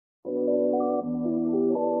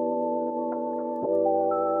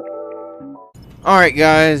Alright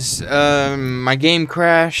guys, my game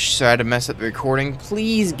crashed, so I had to mess up the recording.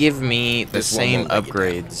 Please give me the same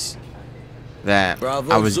upgrades that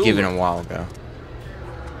I was given a while ago.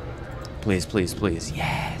 Please, please, please.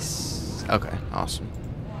 Yes. Okay, awesome.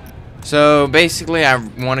 So basically I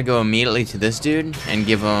want to go immediately to this dude and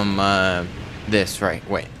give him this, right,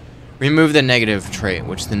 wait. Remove the negative trait,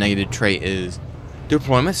 which the negative trait is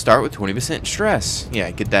deployment start with 20% stress. Yeah,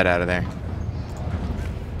 get that out of there.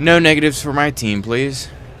 No negatives for my team, please.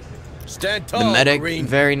 Stand tall, the medic, Marine.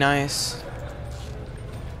 Very nice.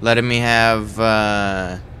 Letting me have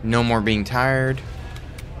no more being tired.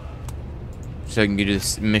 So I can do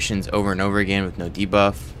this missions over and over again with no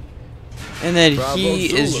debuff. And then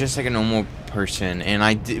he is just like a normal person. And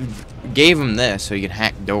I gave him this so he can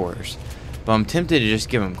hack doors. But I'm tempted to just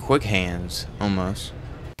give him quick hands, almost.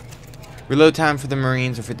 Reload time for the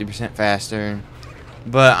Marines are 50% faster.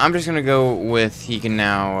 But I'm just gonna go with he can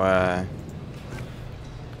now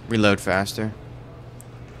reload faster.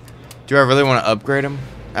 Do I really want to upgrade him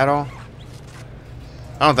at all?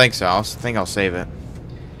 I don't think so. I think I'll save it.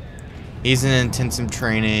 He's in intensive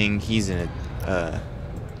training. He's in a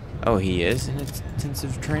oh, he is in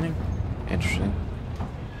intensive training? Interesting.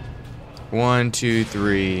 1, 2,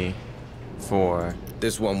 3, 4.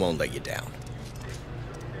 This one won't let you down.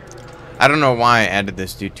 I don't know why I added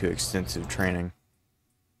this dude to extensive training.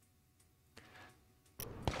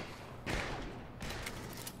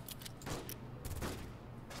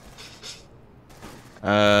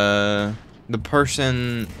 The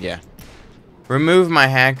person, yeah. Remove my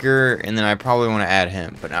hacker, and then I probably want to add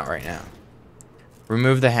him, but not right now.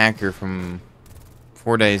 Remove the hacker from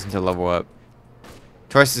 4 days until level up.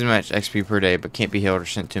 Twice as much XP per day, but can't be healed or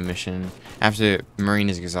sent to a mission after the Marine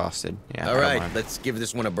is exhausted. Yeah. All right, let's give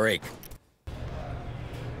this one a break.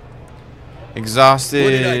 Exhausted. What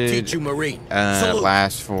did I teach you, Marine?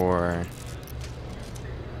 Lasts for.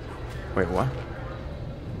 Wait, what?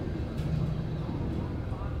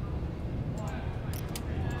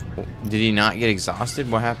 Did he not get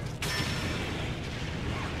exhausted? What happened?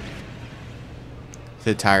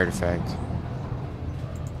 The tired effect.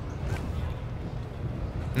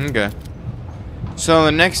 Okay. So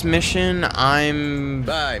the next mission, I'm.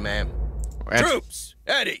 Bye, ma'am. Troops,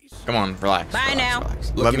 at ease. Come on, relax. Bye now.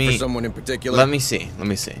 Relax. Looking for someone in particular? Let me see. Let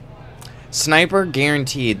me see. Sniper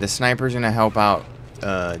guaranteed. The sniper's gonna help out,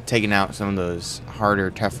 taking out some of those harder,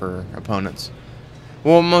 tougher opponents.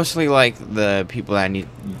 Well, mostly like the people that I need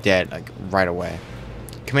dead like right away.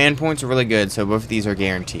 Command points are really good, so both of these are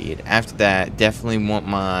guaranteed. After that, definitely want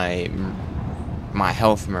my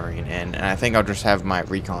health Marine, and I think I'll just have my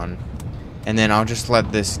recon, and then I'll just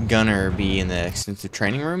let this gunner be in the extensive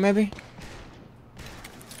training room, maybe.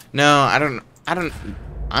 No, I don't.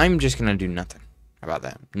 I'm just gonna do nothing about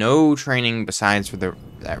that. No training besides for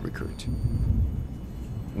that recruit.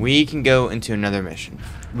 We can go into another mission.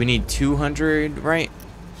 We need 200, right?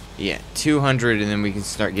 Yeah, 200, and then we can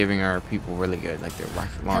start giving our people really good, like the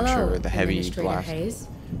rocket launcher or the heavy blast.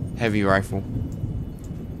 Heavy rifle.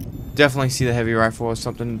 Definitely see the heavy rifle as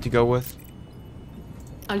something to go with.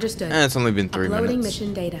 Understood. And it's only been 3 Uploading minutes.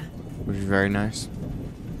 mission data. Which is very nice.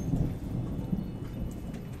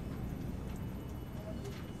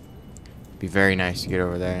 Be very nice to get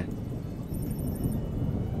over there.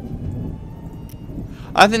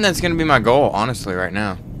 I think that's gonna be my goal, honestly, right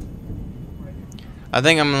now. I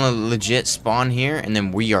think I'm gonna legit spawn here, and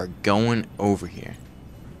then we are going over here.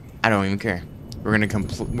 I don't even care. We're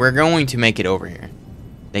going to make it over here.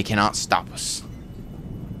 They cannot stop us.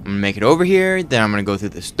 I'm gonna make it over here, then I'm gonna go through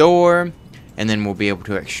this door, and then we'll be able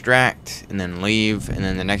to extract, and then leave, and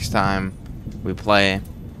then the next time we play,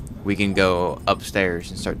 we can go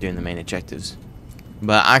upstairs and start doing the main objectives.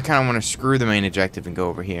 But I kind of want to screw the main objective and go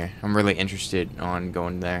over here. I'm really interested on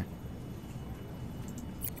going there.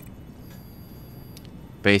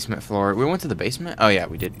 Basement floor. We went to the basement? Oh yeah,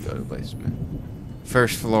 we did go to the basement.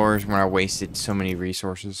 First floor is where I wasted so many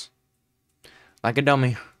resources. Like a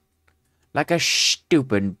dummy. Like a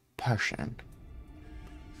stupid person.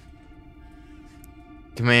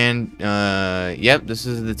 Command, yep, this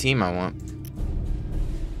is the team I want.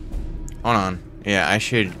 Hold on. Yeah, I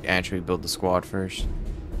should actually build the squad first.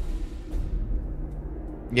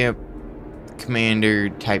 Yep. Commander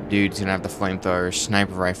type dude's gonna have the flamethrower,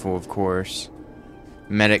 sniper rifle, of course.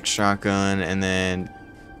 Medic shotgun, and then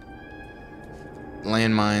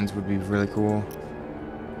landmines would be really cool.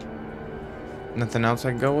 Nothing else I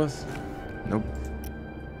can go with? Nope.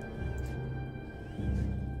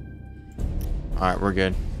 Alright, we're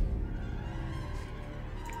good.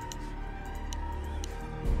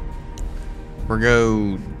 We'll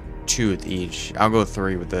go 2 with each. I'll go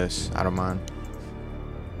 3 with this. I don't mind.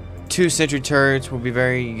 2 sentry turrets will be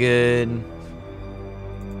very good.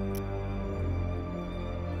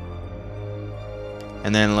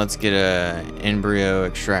 And then let's get a embryo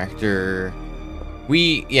extractor.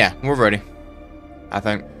 Yeah, we're ready. I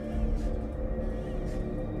think.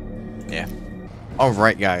 Yeah.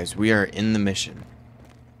 Alright guys, we are in the mission.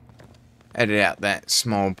 Edit out that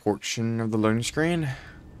small portion of the loading screen.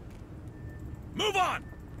 Move on!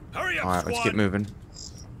 Hurry up, Alright, squad! let's get moving.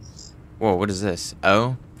 Whoa, what is this?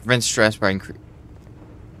 Oh? Prevents stress by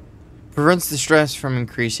prevents the stress from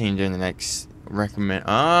increasing during the next recommend.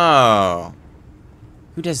 Oh!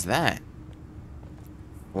 Who does that?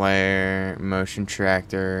 Flare, motion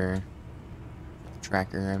tracker,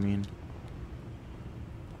 I mean.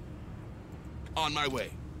 On my way.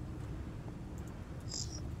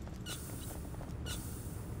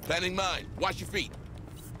 Planning mine. Watch your feet.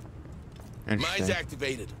 Mine's Interesting.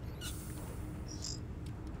 activated.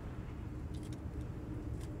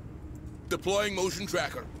 Deploying motion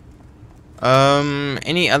tracker.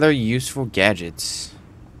 Any other useful gadgets?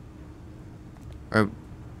 Or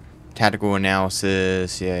tactical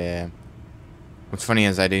analysis, yeah. What's funny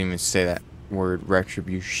is I didn't even say that word,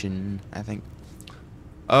 retribution, I think.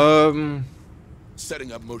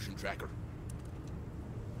 Setting up motion tracker.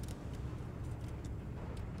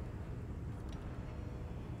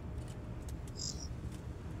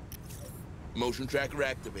 Motion tracker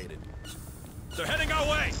activated. They're heading our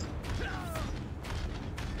way.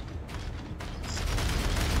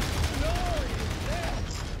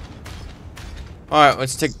 Alright,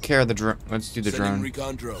 let's take care of the drone. Let's do the Sending drone.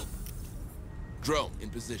 recon drone. Drone in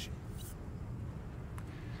position.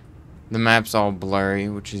 The map's all blurry,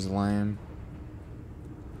 which is lame.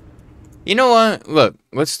 You know what? Look,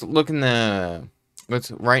 let's look in the...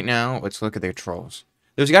 Right now, let's look at the controls.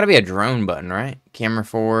 There's got to be a drone button, right? Camera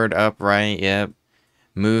forward, up, right, yep.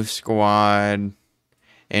 Move squad.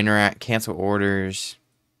 Interact, cancel orders.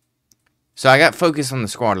 So I got focus on the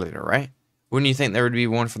squad leader, right? Wouldn't you think there would be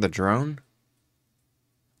one for the drone?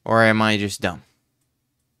 Or am I just dumb?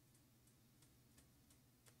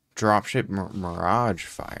 Dropship mirage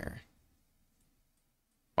fire.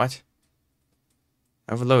 What?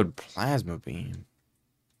 Overload plasma beam.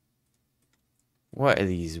 What are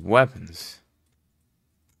these weapons?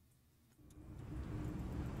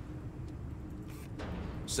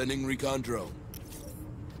 Sending recon drone.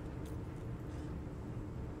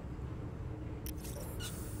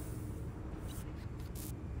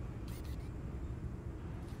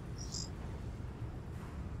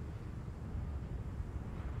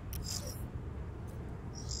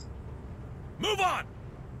 Move on!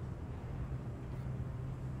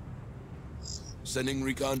 Sending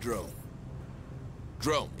recon drone.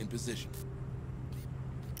 Drone in position.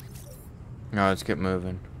 No, let's get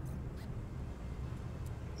moving.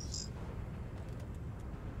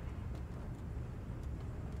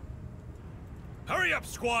 Hurry up,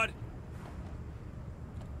 squad!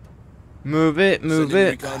 Move it, move Sending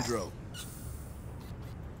it. recon drone.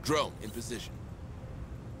 Drone in position.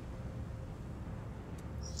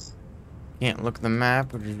 Can't look at the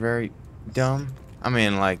map, which is very dumb. I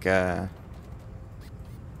mean, like, you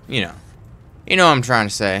know. You know what I'm trying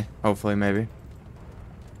to say. Hopefully, maybe.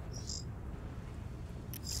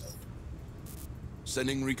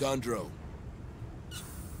 Sending recon drone.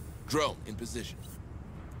 Drone in position.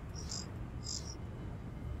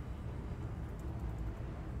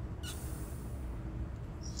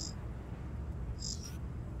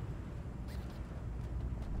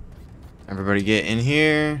 Everybody get in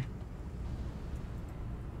here.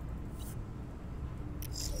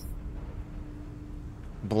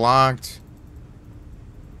 Blocked.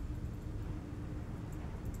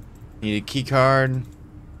 Need a key card.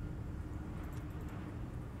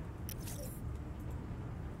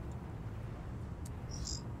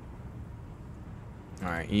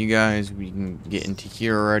 Alright, you guys, we can get into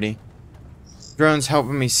here already. Drone's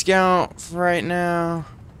helping me scout for right now.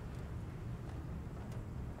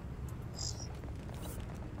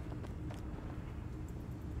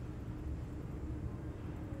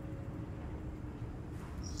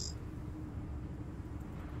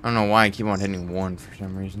 I don't know why I keep on hitting 1 for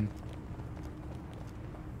some reason.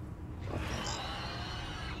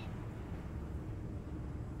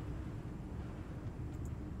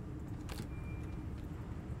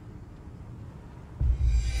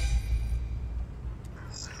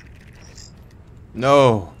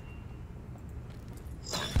 No.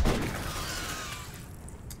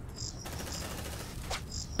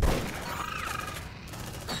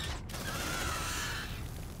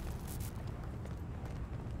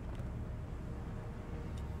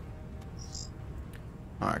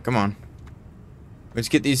 Alright, come on. Let's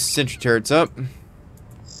get these sentry turrets up.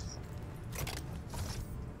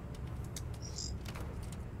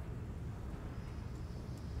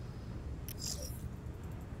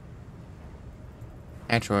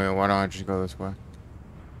 Actually, why don't I just go this way?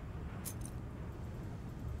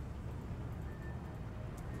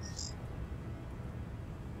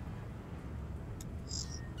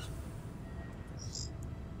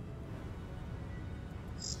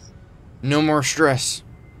 No more stress.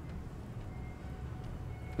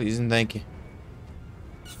 Please and thank you.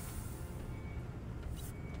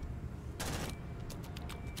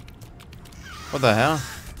 What the hell?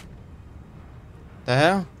 The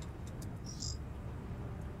hell?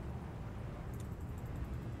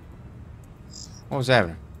 What was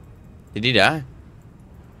happening? Did he die?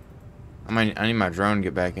 I need my drone to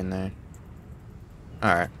get back in there.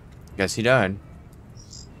 Alright. Guess he died.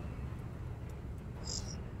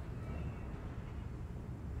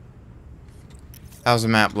 How's the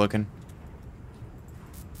map looking?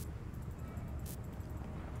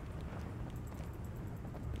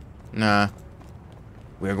 Nah.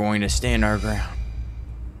 We're going to stand our ground.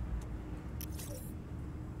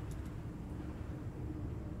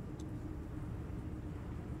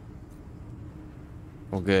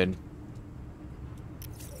 Well, good.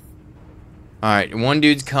 Alright, one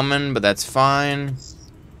dude's coming, but that's fine.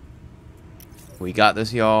 We got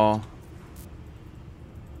this, y'all.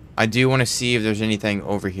 I do want to see if there's anything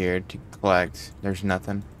over here to collect. There's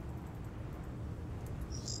nothing.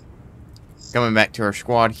 Coming back to our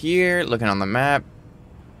squad here, looking on the map.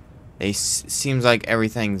 It seems like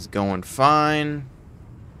everything's going fine.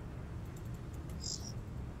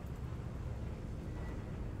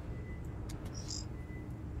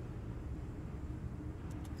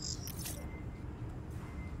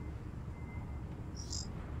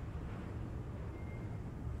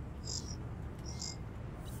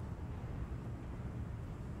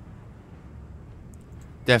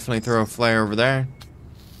 Definitely throw a flare over there.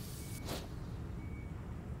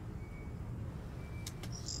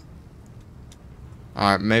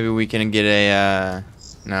 Alright, maybe we can get a,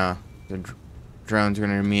 no. The drone's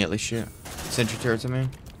gonna immediately shoot. Sentry turrets, I mean.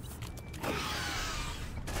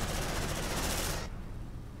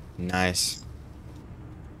 Nice.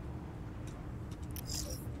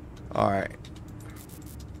 Alright.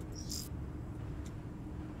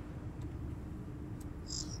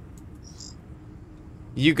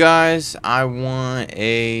 You guys, I want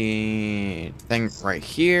a thing right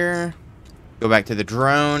here. Go back to the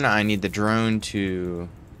drone. I need the drone to...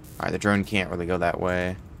 Alright, the drone can't really go that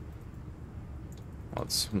way.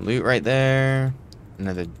 Let's loot right there.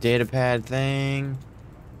 Another data pad thing.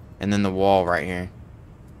 And then the wall right here.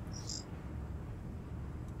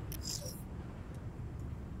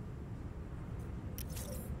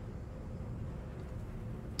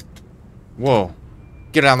 Whoa.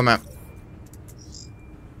 Get out of the map.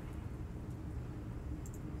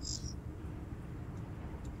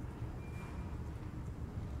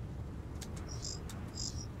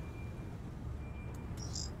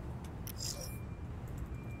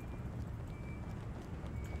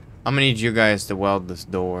 I'm gonna need you guys to weld this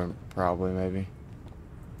door, probably, maybe.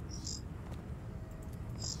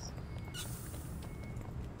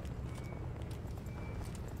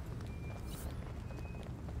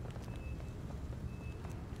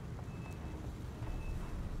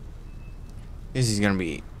 This is gonna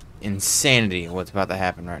be insanity, what's about to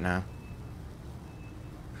happen right now.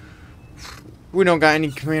 We don't got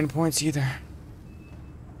any command points either.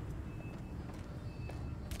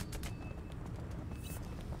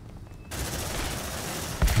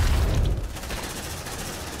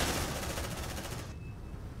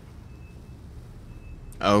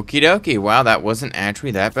 Okie dokie. Wow, that wasn't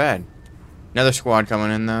actually that bad. Another squad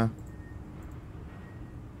coming in, though.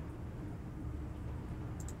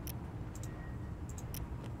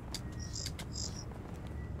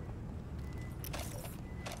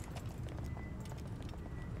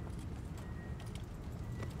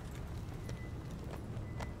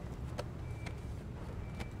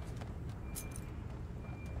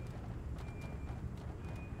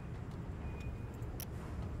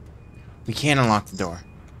 We can't unlock the door.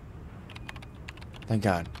 Thank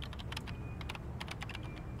God.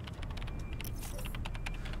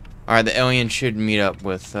 Alright, the alien should meet up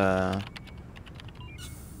with,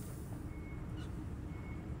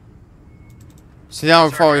 Sit down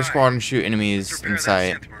and follow your squad and shoot enemies in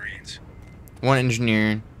sight. One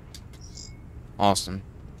engineer. Awesome.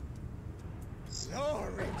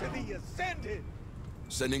 Glory to the ascended.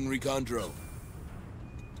 Sending recon drone.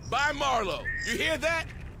 By Marlowe. You hear that?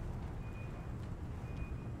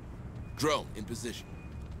 Drone in position.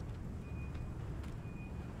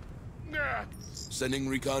 Sending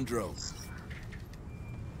recon drone.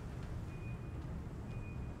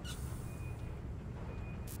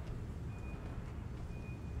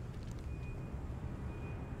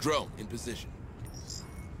 Drone in position.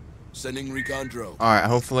 Sending recon drone. Alright,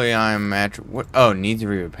 hopefully I'm at... What? Oh, needs to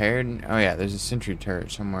be repaired? Oh yeah, there's a sentry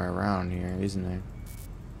turret somewhere around here, isn't there?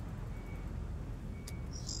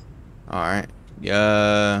 Alright.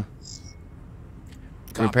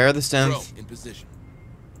 Repair the Drone synth. in position.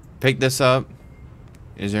 Pick this up.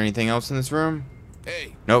 Is there anything else in this room?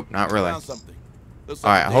 Hey. Nope, not really. Found something. Looks like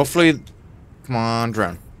Alright, a data hopefully... Come on,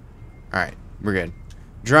 drone. Alright, we're good.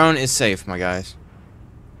 Drone is safe, my guys.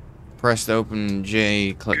 Press the open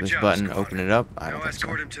J, click Good this job, button, squad. open it up. I Now don't think so.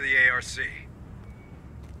 escort him to the ARC.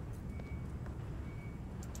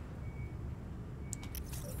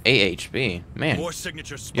 AHB. Man, More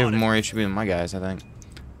signatures you have spotted. more HP than my guys, I think.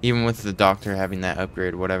 Even with the doctor having that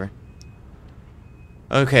upgrade or whatever.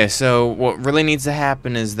 Okay, so what really needs to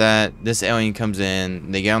happen is that this alien comes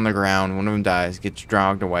in, they get on the ground, one of them dies, gets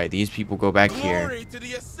dragged away. These people go back here. Glory to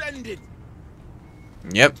the ascended.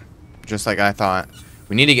 Yep, just like I thought.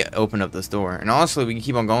 We need to open up this door. And honestly, we can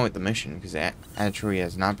keep on going with the mission, because it actually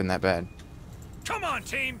has not been that bad. Come on,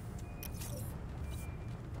 team.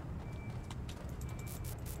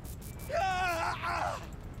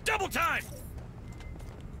 Double time.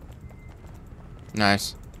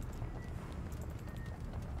 Nice.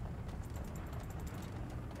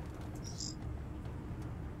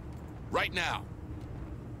 Right now.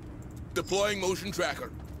 Deploying motion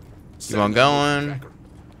tracker. Keep on going.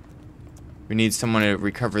 We need someone to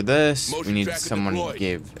recover this. Motion We need tracker someone deployed. to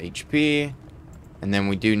give HP. And then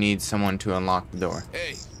we do need someone to unlock the door.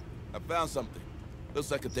 Hey, I found something.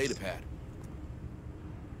 Looks like a data pad.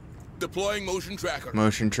 Deploying motion tracker.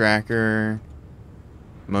 Motion tracker.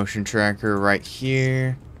 Motion tracker right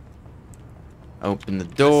here. Open the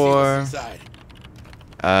Let's see door. what's inside.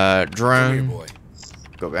 Come here, Drone. boy.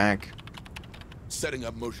 Go back. Setting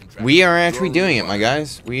up motion tracker. We are actually Drone doing it, my required.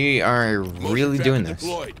 guys. We are Motion really tracker doing this.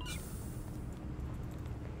 deployed.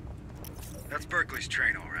 That's Berkeley's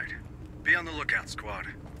train, all right. Be on the lookout, squad.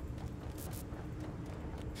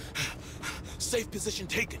 Safe position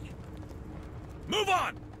taken. Move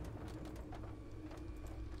on.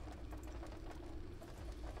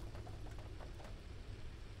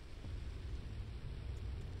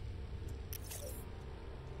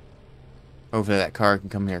 Hopefully that car can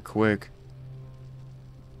come here quick.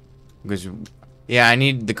 Because, yeah, I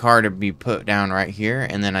need the car to be put down right here.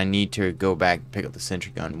 And then I need to go back and pick up the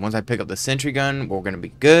sentry gun. Once I pick up the sentry gun, we're going to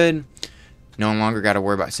be good. No longer got to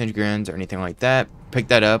worry about sentry guns or anything like that. Pick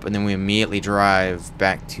that up, and then we immediately drive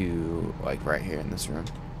back to, like, right here in this room.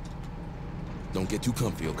 Don't get too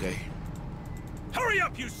comfy, okay? Hurry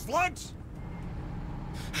up, you slugs.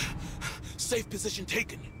 Safe position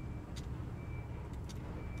taken.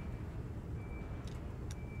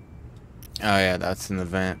 Oh, yeah, that's an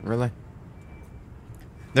event. Really?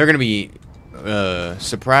 They're going to be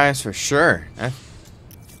surprised for sure.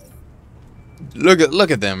 Look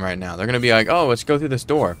at them right now. They're going to be like, oh, let's go through this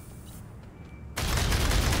door.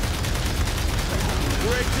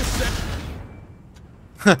 Great descent.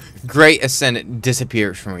 Great Ascendant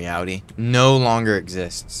disappears from reality. No longer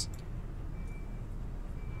exists.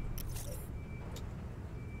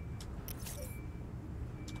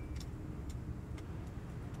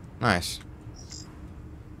 Nice.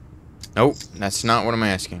 Nope, that's not what I'm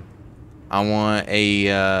asking. I want a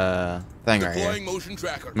thing right Deploying here. motion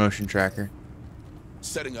tracker. Motion tracker.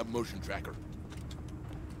 Setting up motion tracker.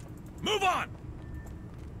 Move on.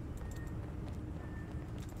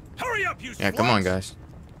 Hurry up, you Yeah, slugs. come on, guys.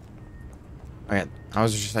 Oh, yeah, I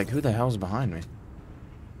was just like, who the hell's behind me?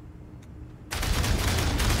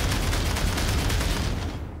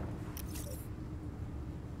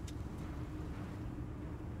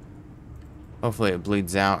 Hopefully it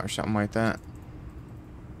bleeds out or something like that.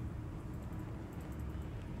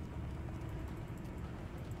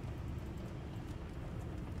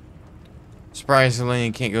 Surprisingly,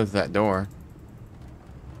 you can't go through that door.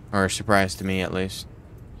 Or a surprise to me, at least.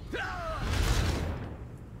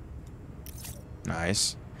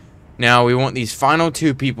 Nice. Now, we want these final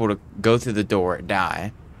two people to go through the door,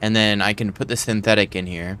 die. And then I can put the synthetic in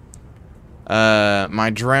here. My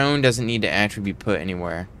drone doesn't need to actually be put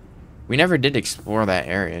anywhere. We never did explore that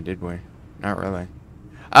area, did we? Not really.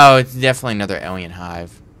 Oh, it's definitely another alien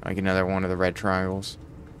hive. Like another one of the red triangles.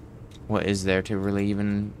 What is there to really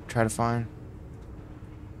even try to find?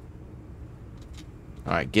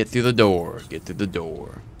 Alright, get through the door. Get through the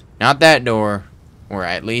door. Not that door. Or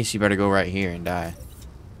at least you better go right here and die.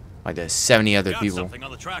 Like there's 70 other Got people. something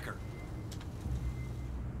on the tracker.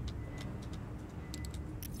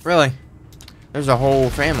 Really? There's a whole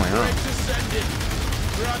family, huh? Great descended.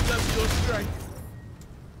 Grant us your strength.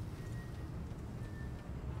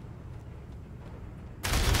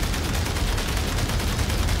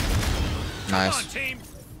 Come on, Nice. team.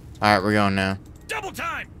 Alright, we're going now. Double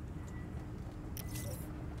time.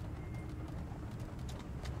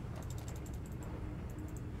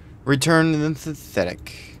 Return to the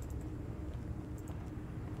synthetic.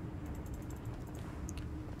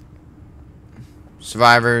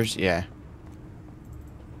 Survivors, yeah.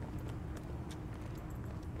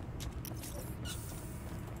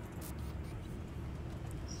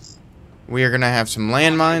 We are gonna have some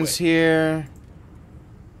landmines here.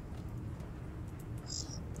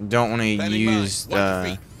 Don't want to use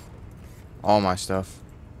all my stuff.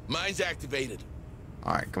 Mine's activated.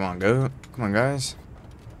 All right, come on, go. Come on, guys.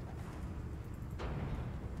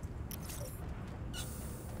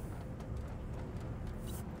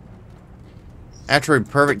 Actually,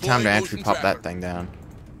 perfect time to actually pop that thing down.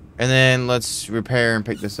 And then let's repair and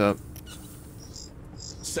pick this up.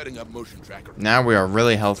 Setting up motion tracker. Now we are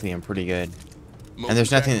really healthy and pretty good. And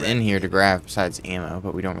there's nothing in here to grab besides ammo,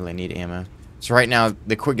 but we don't really need ammo. So right now,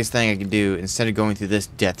 the quickest thing I can do, instead of going through this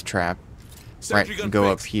death trap, right,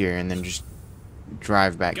 go up here and then just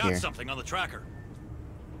drive back here. Got something on the tracker.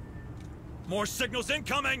 More signals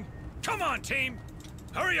incoming. Come on, team.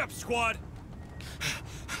 Hurry up, squad.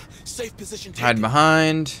 Safe position taken. Hide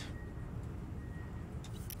behind.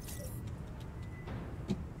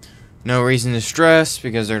 No reason to stress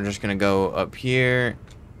because they're just gonna go up here.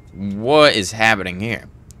 What is happening here?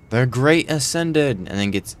 The Great Ascended, and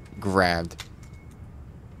then gets grabbed.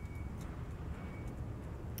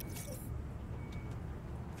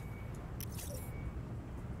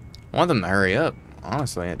 I want them to hurry up,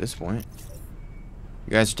 honestly, at this point.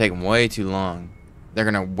 You guys are taking way too long. They're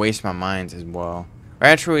gonna waste my mines as well. Or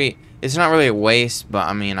actually, it's not really a waste, but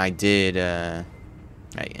I mean, I did, it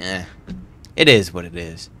is what it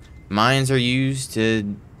is. Mines are used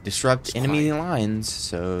to disrupt enemy lines,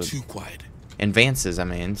 so... Too quiet. Advances, I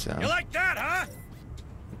mean, so... You like that,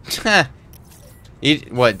 huh?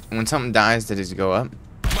 What, when something dies, does it go up?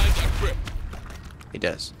 Mine got grip. It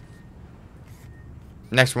does.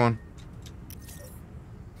 Next one.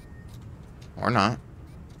 Or not.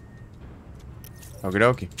 Okie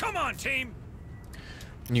dokie. Come on, team.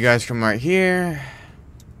 You guys come right here.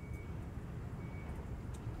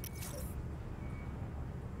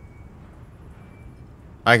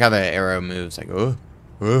 I like how the arrow moves, like,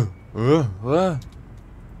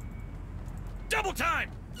 Double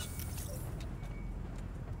time.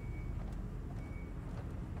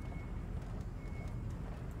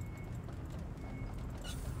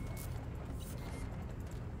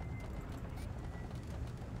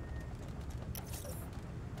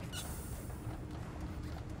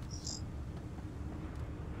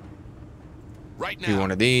 Right now. Do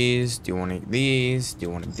one of these, do one of these, do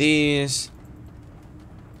one of these.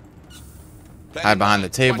 Hide behind the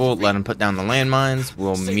table, let him put down the landmines.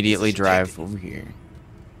 We'll immediately drive over here.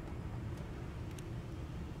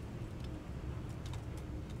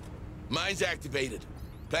 Mine's activated.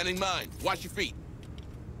 Planning mine. Watch your feet.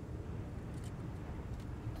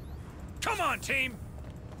 Come on, team.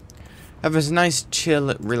 Have a nice,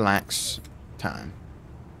 chill, relax time.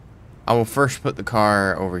 I will first put the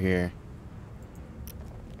car over here.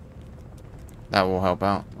 That will help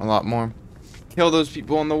out a lot more. Kill those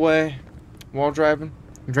people on the way while driving.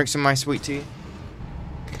 Drink some of my sweet tea.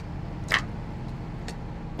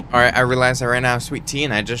 Alright, I realized I ran out of sweet tea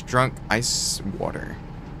and I just drunk ice water.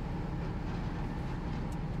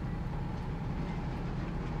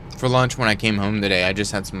 For lunch when I came home today, I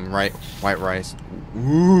just had some white rice.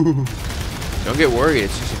 Ooh. Don't get worried,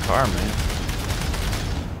 it's just a car, man.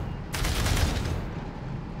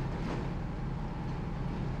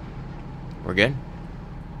 We're good?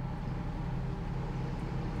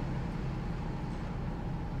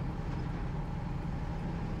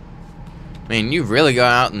 Man, you really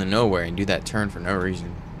got out in the nowhere and do that turn for no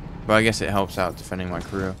reason. But I guess it helps out defending my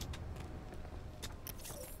crew.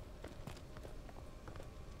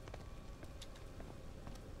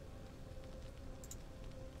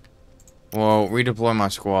 Well, redeploy my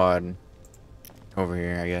squad over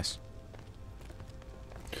here, I guess.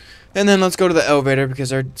 And then let's go to the elevator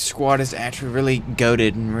because our squad is actually really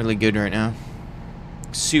goated and really good right now.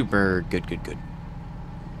 Super good.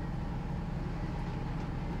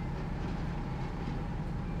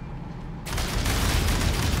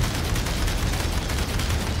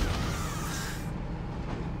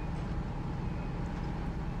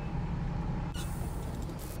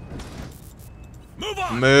 Move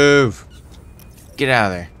on. Move. Get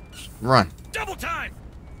out of there. Run. Double time.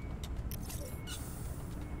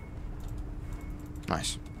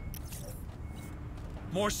 Nice.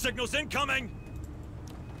 More signals incoming.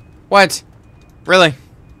 What? Really?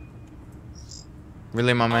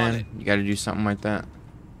 Really, my man? You gotta do something like that.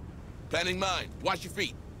 Planning mine. Watch your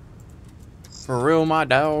feet. For real, my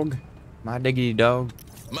dog. My diggity dog.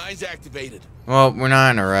 Mine's activated. Well, we're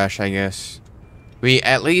not in a rush, I guess.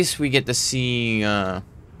 At least we get to see,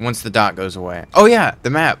 once the dot goes away. Oh yeah, the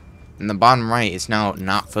map. In the bottom right, it's now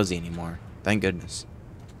not fuzzy anymore. Thank goodness.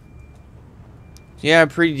 Yeah,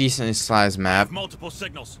 pretty decently sized map. Multiple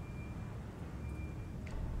signals.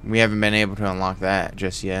 We haven't been able to unlock that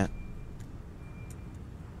just yet.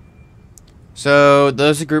 So,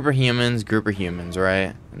 those are group of humans,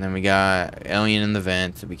 right? And then we got alien in the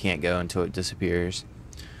vent that we can't go until it disappears.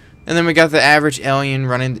 And then we got the average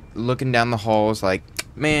alien looking down the halls like,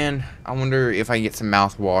 man, I wonder if I can get some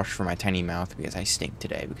mouthwash for my tiny mouth because I stink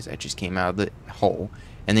today because I just came out of the hole.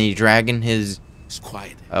 And then he's dragging his It's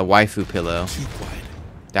quiet. waifu pillow Too quiet.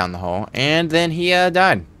 down the hall. And then he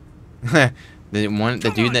died. the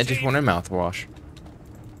dude that just team. wanted mouthwash.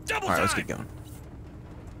 Double Alright, let's time. get going.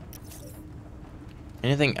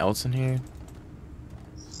 Anything else in here?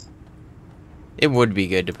 It would be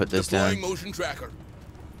good to put this Deploying down. motion tracker.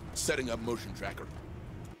 Setting up motion tracker.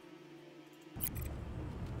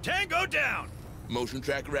 Tango down. Motion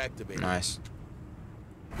tracker activated. Nice.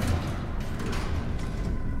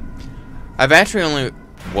 I've actually only...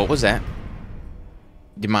 What was that?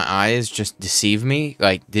 Did my eyes just deceive me?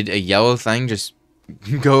 Like, did a yellow thing just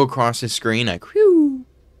go across the screen like, whew?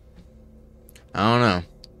 I don't know.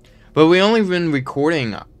 But we only been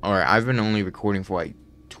recording, or I've been only recording for like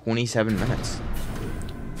 27 minutes.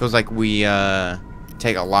 Feels like we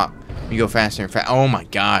take a lot. We go faster and faster. Oh my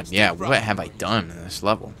god, yeah. What have I done in this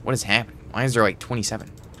level? What is happening? Why is there like 27?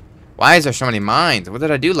 Why is there so many mines? What did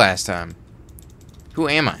I do last time? Who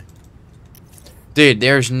am I? Dude,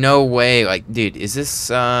 there's no way. Like, dude, is this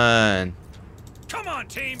Come on,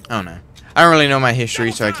 team. I don't know. I don't really know my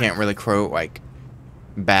history, so I can't really quote like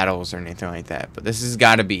battles or anything like that. But this has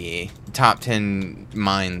got to be top 10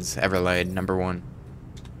 mines ever laid, #1.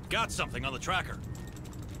 Got something on the tracker.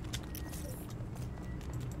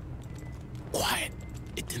 Quiet.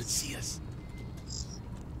 It didn't see us.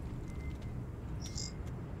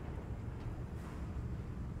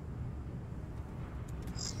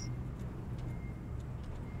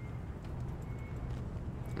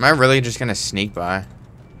 Am I really just gonna sneak by?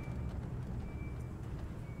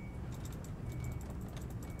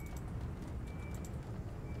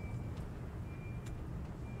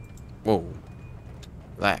 Whoa.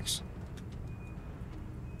 Relax.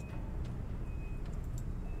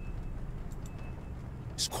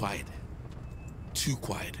 It's quiet. Too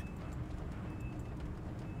quiet.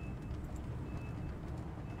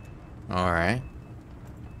 Alright.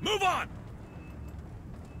 Move on.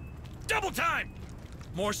 Double time.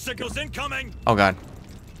 More signals incoming. Oh god.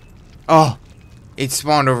 Oh! It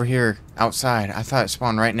spawned over here, outside. I thought it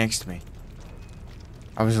spawned right next to me.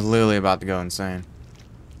 I was literally about to go insane.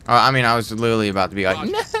 I mean, I was literally about to be like,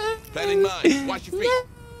 Roger. no! Planning mine. Watch your feet.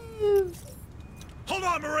 No. Hold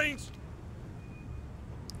on, Marines.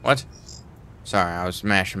 What? Sorry, I was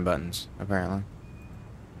mashing buttons, apparently.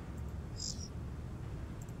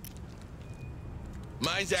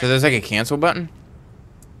 Mine's So there's like a cancel button?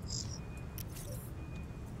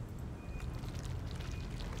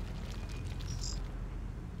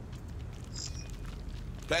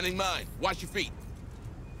 Planning mine. Watch your feet.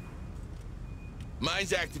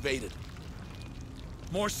 Mine's activated.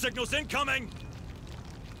 More signals incoming.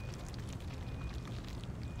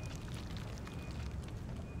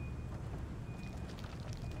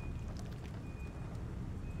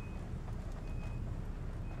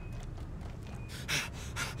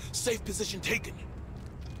 Safe position taken.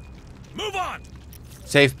 Move on.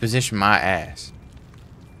 Safe position my ass.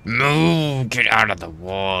 Move! Get out of the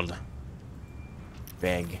wall.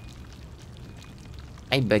 Beg.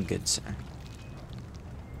 I beg, good sir.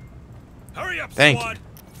 Hurry up, Thank squad. you.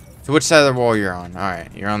 So which side of the wall you're on?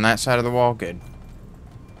 Alright, you're on that side of the wall? Good.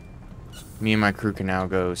 Me and my crew can now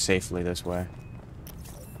go safely this way.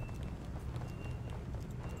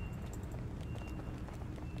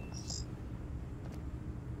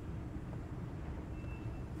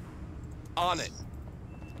 On it.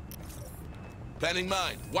 Planning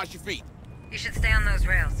mine. Watch your feet. You should stay on those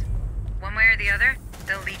rails. One way or the other,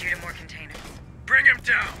 they'll lead you to more containers. Bring him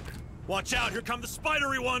down. Watch out. Here come the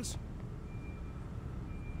spidery ones.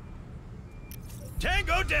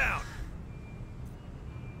 Tango down.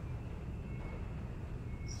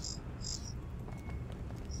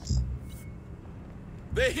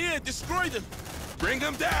 They're here. Destroy them. Bring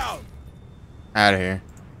them down. Out of here.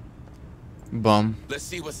 Bum. Let's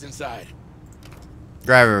see what's inside.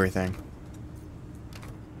 Grab everything.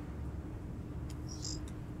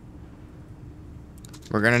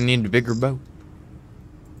 We're gonna need a bigger boat.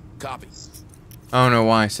 Copy. I don't know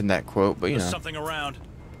why I said that quote, but you There's know. something around.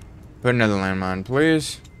 Put another landmine,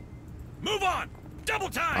 please. Move on! Double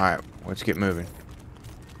time! Alright, let's get moving.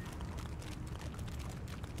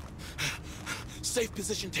 Safe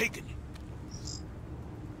position taken.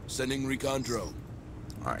 Sending recon drone.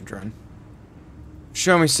 Alright, drone.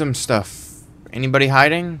 Show me some stuff. Anybody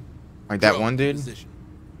hiding? Like that Drone one in dude? position.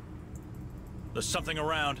 There's something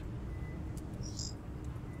around.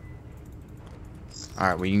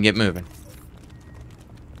 Alright, we can get moving.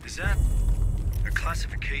 Is that a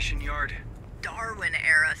classification yard? Darwin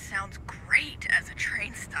era sounds great as a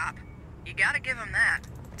train stop. You gotta give them that.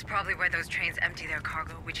 It's probably where those trains empty their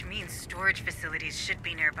cargo, which means storage facilities should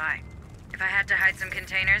be nearby. If I had to hide some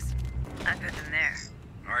containers, I'd put them there.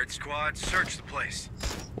 All right, squad, search the place.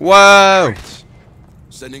 Whoa!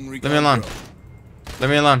 Sending recon Leave me alone. drone. Leave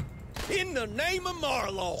me alone. In the name of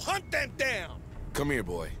Marlowe, hunt them down! Come here,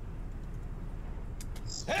 boy.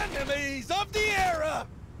 Enemies of the era!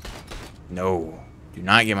 No. Do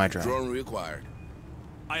not get my drone. Drone reacquired.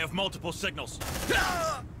 I have multiple signals.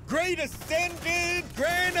 Ah! Great Ascended,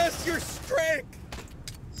 grant us your strength!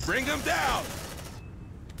 Bring him down.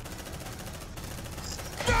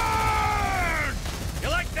 Burn! You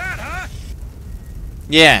like that, huh?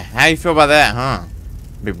 Yeah, how you feel about that, huh?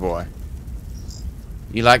 Big boy.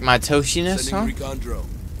 You like my toastiness, Sending huh? recon drone.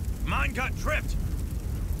 Mine got tripped.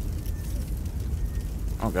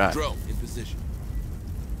 Oh, God. Drone in position.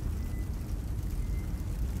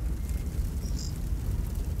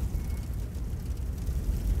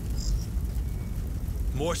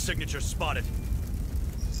 More signatures spotted.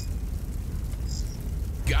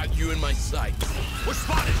 Got you in my sights. We're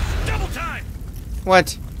spotted. Double time.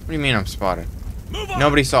 What? What do you mean I'm spotted? Move on.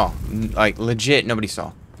 Nobody saw. Like, legit, nobody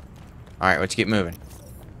saw. Alright, let's get moving.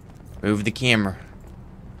 Move the camera.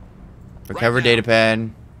 Recover now. data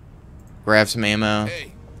pad. Grab some ammo.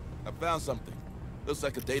 Hey, I found something. Looks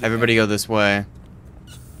like a data. Everybody pad. go this way.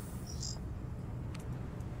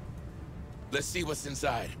 Let's see what's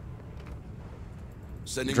inside.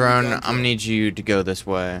 Sending Drone, recon I'm gonna need you to go this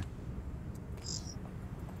way.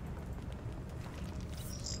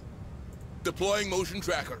 Deploying motion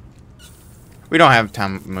tracker. We don't have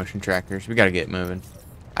time motion trackers. We gotta get moving.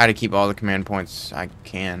 I gotta keep all the command points I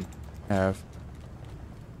can have.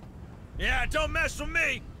 Yeah, don't mess with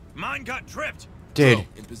me. Mine got tripped. Dude, Drone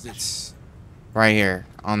in position. it's right here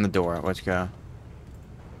on the door. Let's go.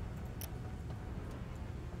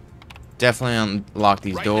 Definitely unlock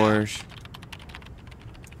these Right now. doors.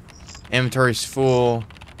 Inventory's full.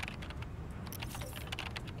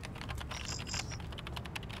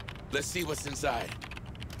 Let's see what's inside.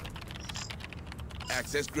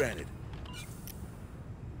 Access granted.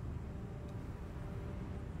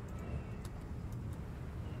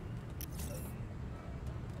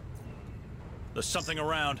 There's something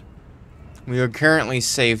around. We are currently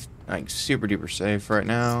safe, like super duper safe right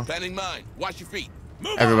now. Planning mine. Watch your feet.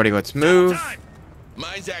 Move Everybody on. let's Double move. time.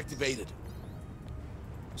 Mine's activated.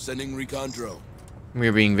 Sending recon drone. We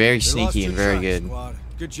are being very They lost sneaky two and very trucks, good. Squad.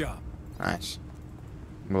 Good job. Nice.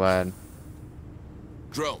 I'm glad.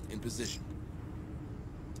 Drone in position.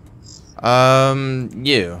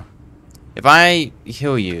 You. If I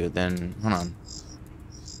heal you, then hold on.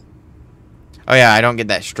 Oh yeah, I don't get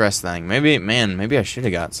that stress thing. Maybe, man, maybe I should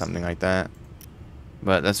have got something like that.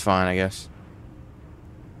 But that's fine, I guess.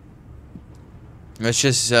 Let's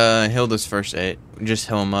just heal this first aid. Just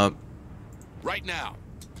heal him up. Right now.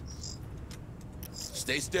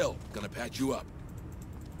 Stay still. Gonna patch you up.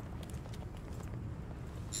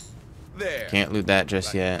 There. Can't loot that just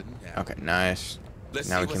Right, yet. yeah. Okay, nice. Let's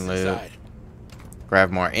Now see we can what's loot. inside.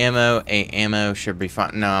 Grab more ammo. 8 ammo should be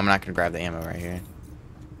fine. No, I'm not gonna grab the ammo right here.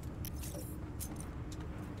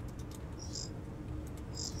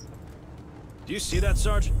 Do you see that,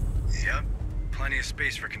 Sarge? Yep. Plenty of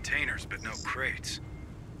space for containers, but no crates.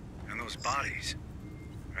 And those bodies.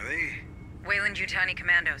 Are they... Wayland Yutani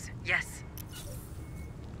Commandos, yes.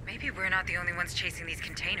 Maybe we're not the only ones chasing these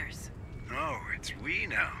containers. Oh, it's we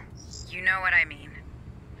now. You know what I mean.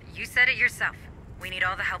 You said it yourself. We need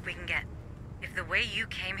all the help we can get. If the way you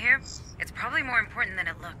came here, it's probably more important than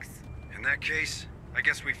it looks. In that case, I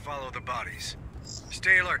guess we follow the bodies.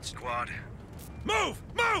 Stay alert, squad. Move!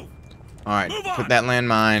 Move! Alright, Move put on. that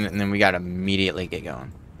landmine, and then we gotta immediately get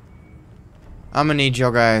going. I'm gonna need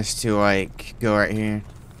y'all guys to, like, go right here.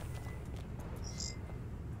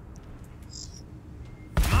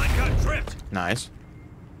 Mine got tripped. Nice.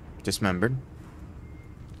 Dismembered.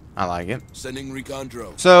 I like it. Sending recon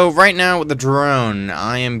drone. So, right now with the drone,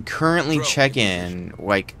 I am currently Drone. checking,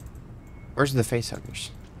 like, where's the facehuggers?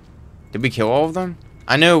 Did we kill all of them?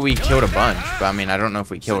 I know we killed a bunch, but I mean, I don't know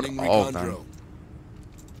if we killed Sending all of recon them. drone.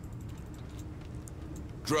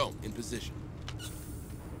 Drone in position.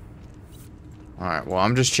 Alright, well,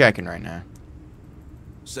 I'm just checking right now.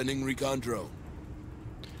 Sending recon drone.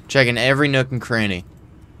 Checking every nook and cranny.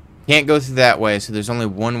 Can't go through that way, so there's only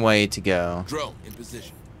one way to go. Drone in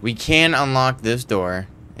position. We can unlock this door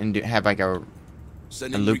and have like a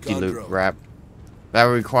Sending loop-de-loop recon drone. wrap. That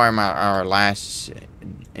would require our last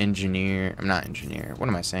engineer. I'm not engineer. What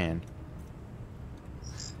am I saying?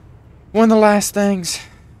 One of the last things.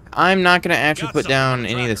 I'm not going to actually Got put down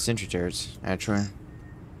something on any of the tracker. sentry turrets, actually.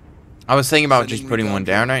 I was thinking about just Sending putting recon one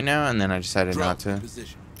down right now, and then I decided Drone not in to.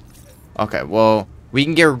 position. Okay, well, we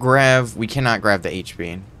can grab. We cannot grab the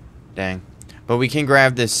HP. Dang. But we can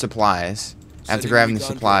grab the supplies. After Sending grabbing the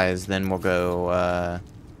recon supplies, then we'll go,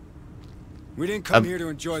 We didn't come here to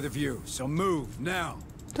enjoy the view, so move now.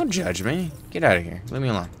 Don't judge me. Get out of here. Leave me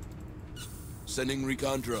alone. Sending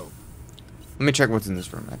recon drone. Let me check what's in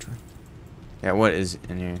this room, actually. Yeah, what is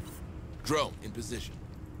in here? Drone in position.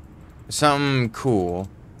 Something cool,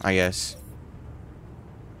 I guess.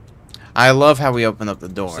 I love how we open up the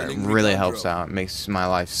door. It Sending really recon helps drone. out. It makes my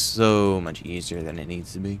life so much easier than it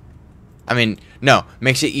needs to be. I mean, no,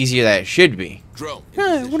 makes it easier than it should be. Drone in Huh,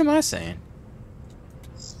 position. what am I saying?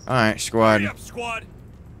 Alright, squad. Hurry up, squad.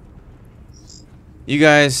 You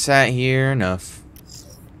guys sat here enough.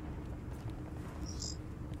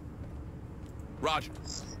 Roger.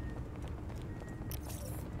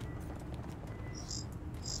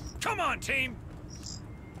 Come on, team.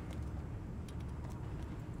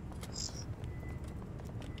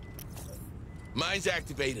 Mine's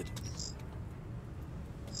activated.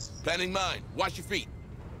 Planning mine. Watch your feet.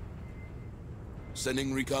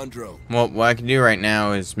 Sending recon drone. Well, what I can do right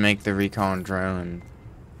now is make the recon drone and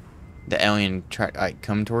the alien try like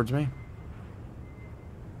come towards me.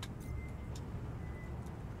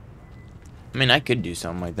 I mean, I could do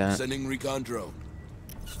something like that. Sending recon drone.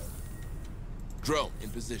 Drone in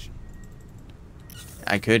position.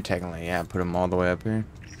 I could technically, yeah, put them all the way up here.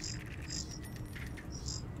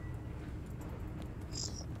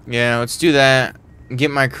 Yeah, let's do that. Get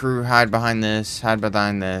my crew, hide behind this,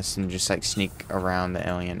 and just like sneak around the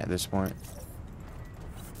alien at this point.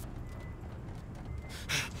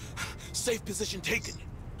 Safe position taken.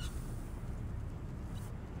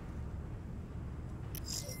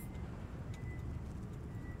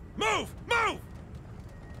 Move! Move!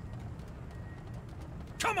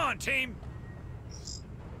 Come on, team.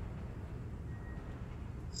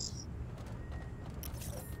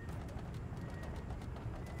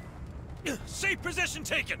 Safe position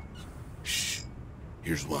taken. Shh.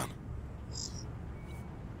 Here's one.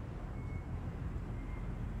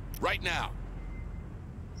 Right now.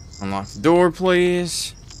 Unlock the door,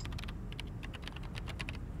 please.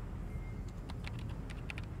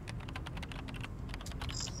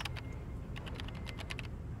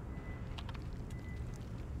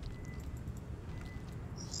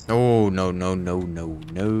 Oh, no, no, no, no,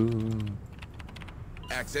 no.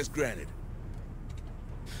 Access granted.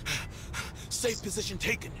 Safe position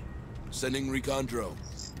taken. Sending recon drone.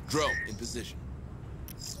 Drone in position.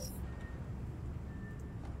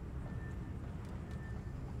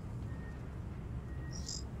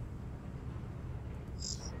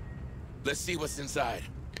 Let's see what's inside.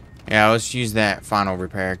 Yeah, let's use that final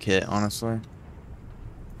repair kit, honestly.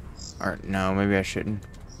 Or, no, maybe I shouldn't.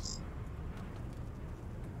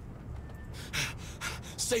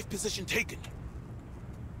 Safe position taken.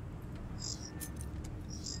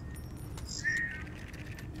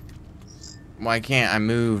 Why can't I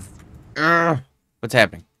move? Ugh. What's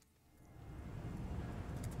happening?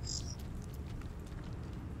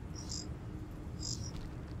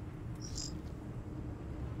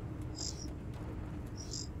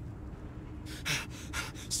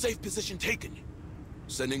 Safe position taken.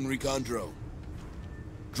 Sending recon drone.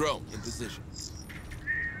 Drone in position.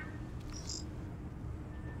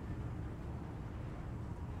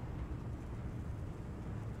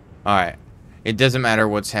 Alright. It doesn't matter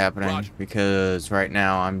what's happening Roger. because right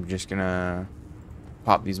now I'm just gonna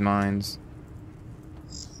pop these mines.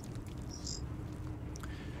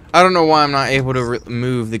 I don't know why I'm not able to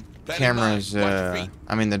move the cameras, Watch your feet.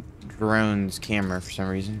 I mean the drone's camera for some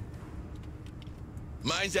reason.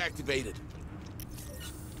 Mine's activated.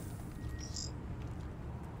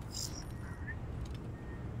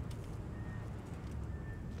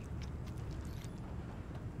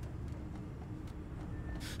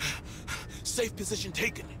 Safe position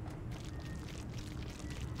taken.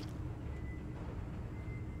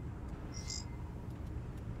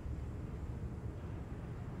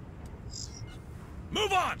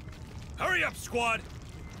 Move on! Hurry up, squad!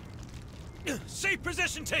 Safe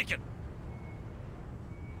position taken!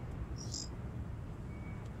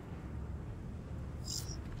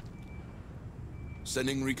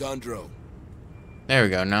 Sending recon drone. There we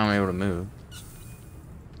go. Now I'm able to move.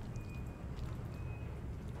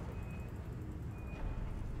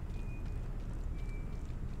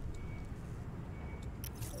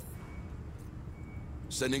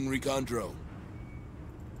 Sending recon drone.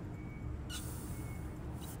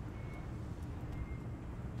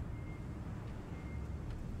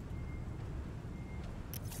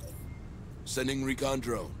 Sending recon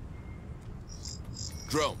drone.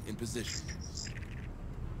 Drone in position.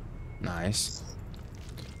 Nice.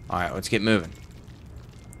 Alright, let's get moving.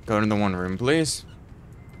 Go to the one room, please.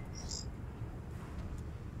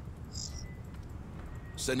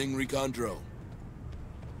 Sending recon drone.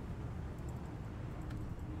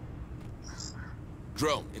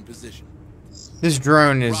 Drone in position. This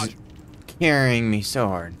drone is Roger. carrying me so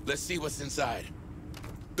hard. Let's see what's inside.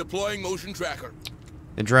 Deploying motion tracker.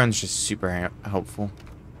 The drone's just super helpful.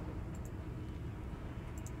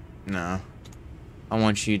 No. I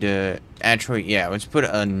want you to... Actually, yeah, let's put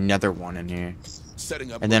another one in here.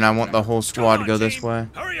 Setting up. And then I want the motion whole Come squad to on, go this team. way.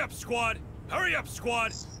 Hurry up, squad! Hurry up,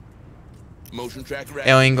 squad! tracker. Motion tracker.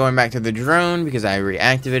 Alien going back to the drone because I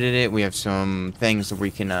reactivated it. We have some things that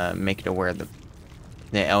we can make it aware that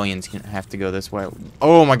the aliens can have to go this way.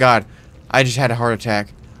 Oh my god. I just had a heart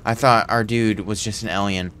attack. I thought our dude was just an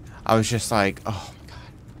alien. I was just like, oh my god.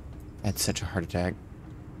 I had such a heart attack.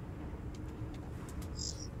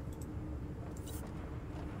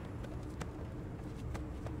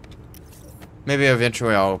 Maybe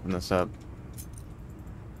eventually I'll open this up.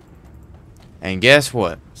 And guess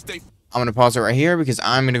what? Stay. I'm going to pause it right here because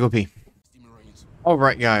I'm going to go pee. Marines.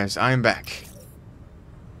 Alright guys, I'm back.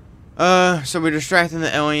 So we're distracting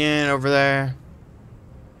the alien over there.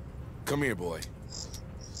 Come here, boy.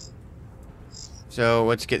 So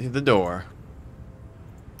let's get through the door.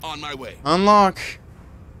 On my way. Unlock.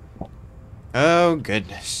 Oh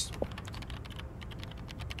goodness.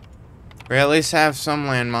 We at least have some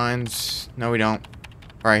landmines. No we don't.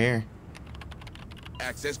 Right here.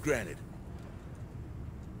 Access granted.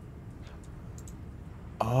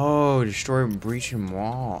 Oh, destroy breaching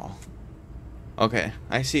wall. Okay,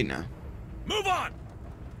 I see now. Move on!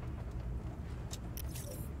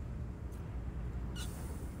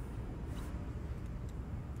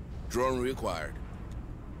 Drone reacquired.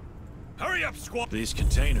 Hurry up, squad! These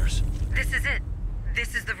containers. This is it.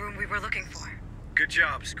 This is the room we were looking for. Good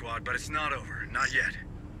job, squad, but it's not over. Not yet.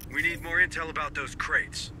 We need more intel about those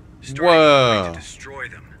crates. Whoa. To destroy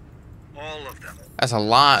them. All of them. That's a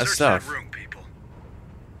lot of Search stuff. that room, people.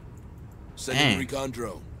 Sending Dang. recon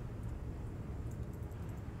drone.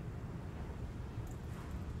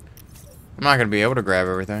 I'm not gonna be able to grab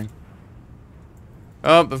everything.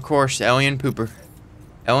 Oh, of course, alien pooper.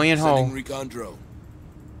 Alien Sending hole. recon drone.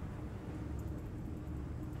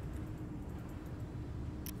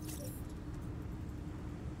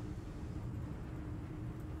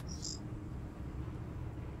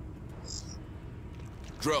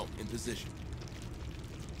 Drone in position.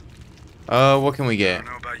 What can we I get?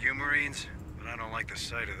 don't know about you, Marines, but I don't like the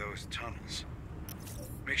sight of those tunnels.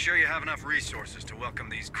 Make sure you have enough resources to welcome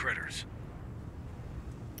these critters.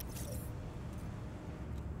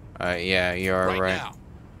 Yeah, you are right. Now.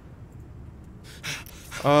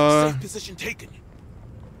 Uh, Safe position taken.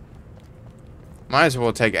 might as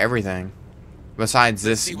well take everything. Besides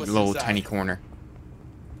Let's this see what's little inside. tiny corner.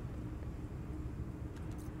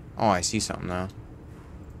 Oh, I see something though.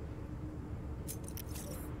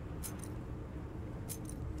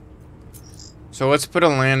 So let's put a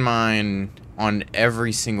landmine on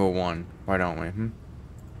every single one. Why don't we?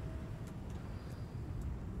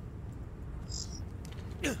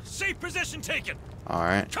 Safe position taken!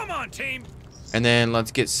 Alright. Come on, team! And then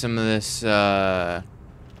let's get some of this, put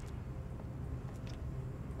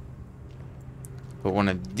one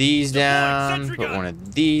of these down, sentry put gun. one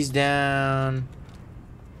of these down.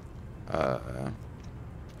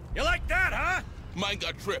 You like that, huh? Mine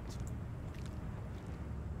got tripped.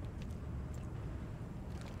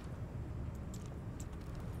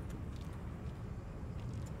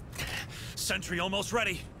 Sentry almost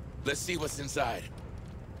ready. Let's see what's inside.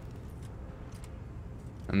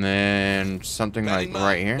 And then something like Batting mine.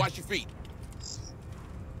 right here. Watch your feet.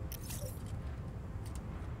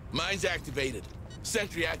 Mine's activated.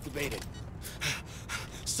 Sentry activated.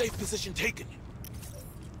 Safe position taken.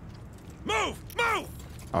 Move! Move!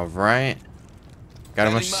 Alright. Got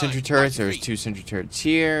a bunch of Batting sentry mine. turrets. Watch your There's feet. 2 sentry turrets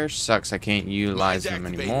here. Sucks I can't utilize Mine's them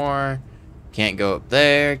activated. anymore. Can't go up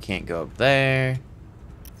there. Can't go up there.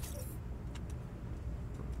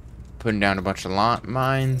 Putting down a bunch of lot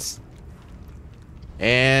mines.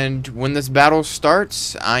 And when this battle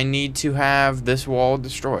starts, I need to have this wall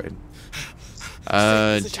destroyed.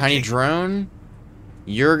 Safe position Tiny taken. drone.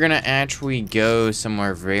 You're gonna actually go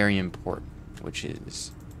somewhere very important, which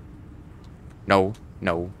is... No,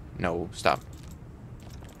 no, no, stop.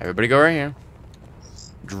 Everybody go right here.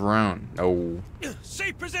 Drone. No.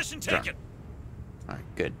 Safe position Drone. taken. Alright,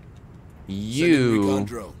 good. Sending recon You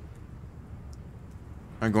drone.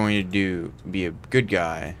 are going to be a good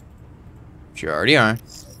guy. Which you already are.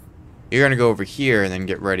 You're gonna go over here and then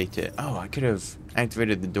get ready to... Oh, I could have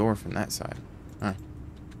activated the door from that side. Huh.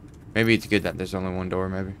 Maybe it's good that there's only one door,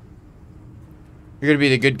 maybe. You're gonna be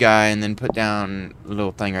the good guy and then put down a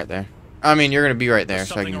little thing right there. I mean, you're gonna be right there, There's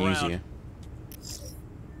so I can something use around. you.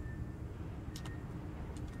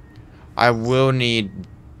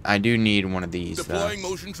 I do need one of these, though. Deploying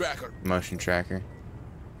motion tracker. Motion tracker.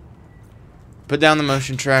 Put down the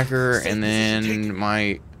motion tracker, and then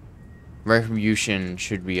my retribution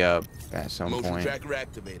should be up at some Motion point. tracker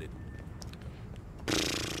activated.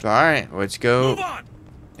 Alright, let's go Move on.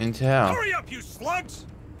 into hell. Hurry up, you slugs.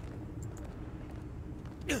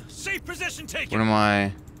 Safe position taken. What am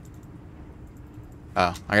I...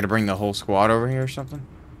 Oh, I gotta bring the whole squad over here or something?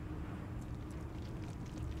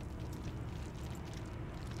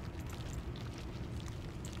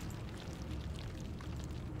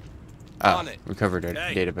 Oh, On it. recovered a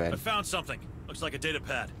Hey, data I pad. found something. Looks like a data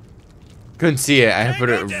pad. Couldn't see it. I Hey, put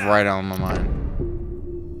it go down. right on my mind.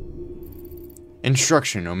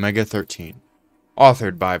 Instruction Omega 13.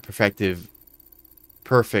 Authored by Perfect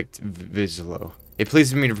Vizlo. It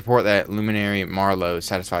pleases me to report that Luminary Marlowe is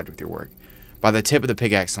satisfied with your work. By the tip of the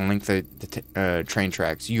pickaxe and length of the train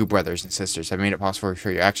tracks, you, brothers and sisters, have made it possible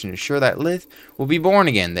for your action to ensure that Lethe will be born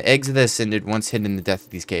again. The eggs of the Ascended, once hidden in the depth of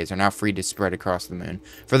these caves, are now free to spread across the moon.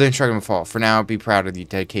 Further instruction will fall. For now, be proud of the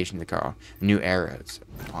dedication to Carl. New eras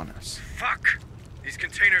upon us. Fuck! These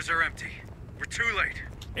containers are empty. We're too late.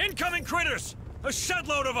 Incoming critters. A shed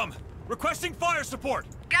load of them. Requesting fire support.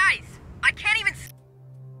 Guys, I can't even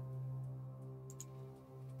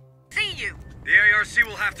see you. The ARC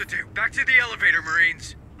will have to do. Back to the elevator,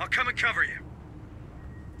 Marines. I'll come and cover you.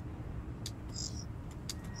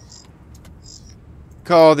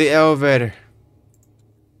 Call the elevator.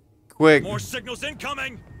 Quick. More signals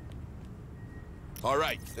incoming. All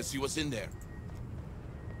right, let's see what's in there.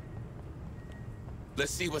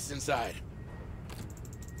 Let's see what's inside.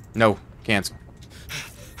 No, cancel.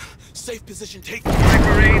 Safe position taken. Right,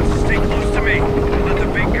 Marines, stay close to me. Let the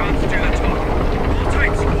big guns do the talking. Hold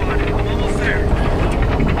tight, squad. I'm almost there.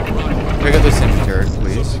 Pick up the sentry turret,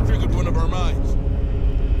 please. Something triggered one of our mines.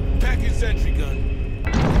 Packing sentry gun.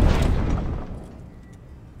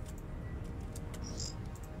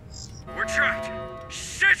 We're trapped.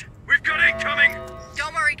 Shit! We've got incoming!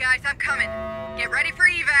 Don't worry, guys, I'm coming. Get ready for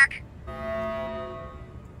evac.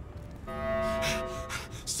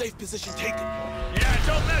 Safe position taken. Yeah,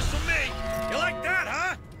 don't mess with me. You like that,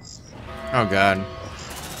 huh? Oh god.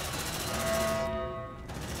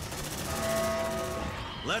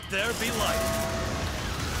 Let there be light.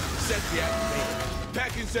 Sentry activated.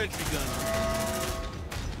 Packing sentry gun.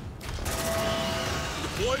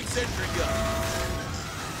 Deploying sentry gun.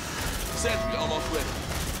 Sentry almost ready.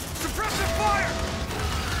 Suppressive fire.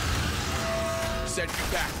 Sentry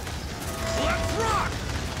back. Let's rock.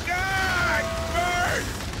 God! Burn!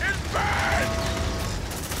 It's burn!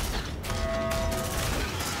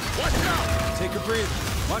 Watch out! Take a breather.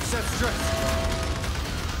 Watch that stress.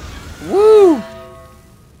 Woo!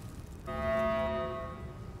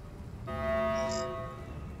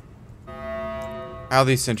 How are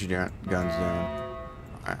these sentry guns doing?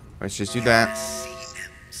 Alright, let's just do that. CM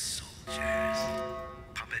soldiers,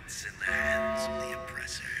 puppets in the hands of the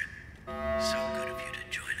oppressor. So good of you to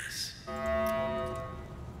join us.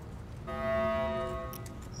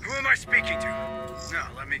 Who am I speaking to? No,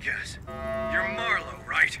 let me guess. You're Marlowe,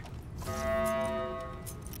 right?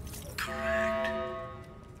 Correct.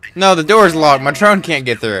 No, the door's locked. My drone can't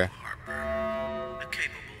get through. Harper, a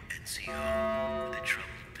capable NCO with a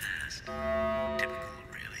troubled past. Typical,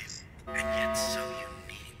 really, and yet so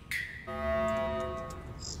unique.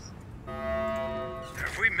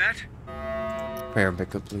 Have we met? Prayer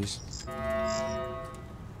pickup, please.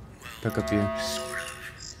 Pick up you. Sort of.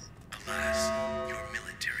 Alas, your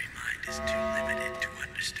military mind is too limited to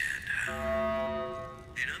understand how.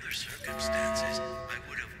 In other circumstances, I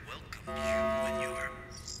would have welcomed you when you were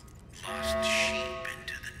lost sheep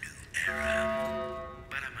into the new era.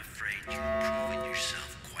 But I'm afraid you've proven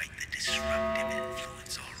yourself quite the disruptive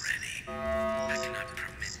influence already. I cannot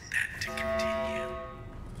permit that to continue.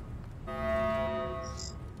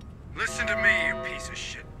 Listen to me, you piece of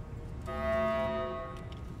shit.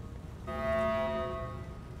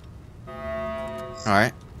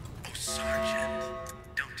 Alright. Oh, Sergeant,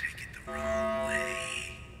 don't take it the wrong way.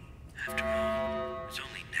 After all, it's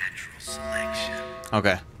selection.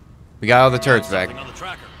 Okay. We got all the turrets back. Something on the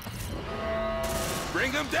tracker.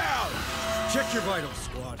 Bring them down! Check your vitals,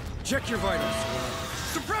 squad. Check your vitals, squad.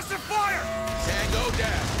 Suppressive fire! Tango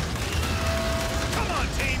down! Come on,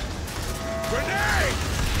 team! Grenade!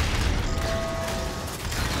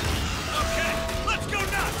 Okay, let's go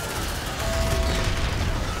nuts!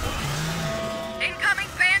 Incoming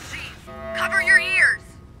Banshee! Cover your ears!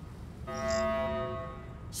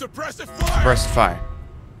 Suppressive fire! Suppress the fire.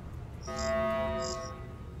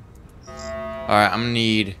 Alright, I'm gonna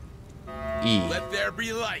need E. Let there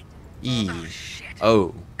be light! E. Oh, shit.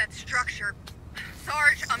 O. That structure.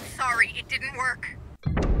 Sarge, I'm sorry, it didn't work.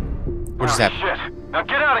 What just happened? Shit. Now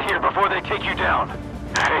get out of here before they take you down.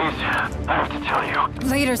 Hayes, I have to tell you.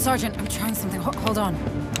 Later, Sergeant. I'm trying something. Hold on.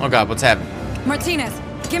 Oh god, what's happening? Martinez,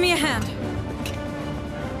 give me a hand.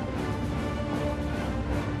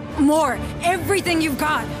 More. Everything you've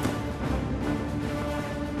got.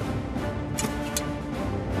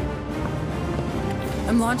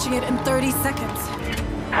 I'm launching it in 30 seconds.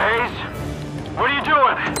 Hayes, what are you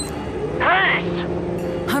doing? Hayes!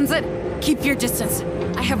 Hunslet, keep your distance.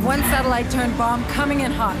 I have one satellite-turned bomb coming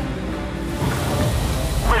in hot.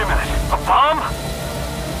 Wait a minute, a bomb?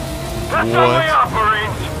 That's What? our way out,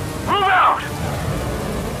 Marines! Move out!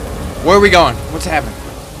 Where are we going? What's happening?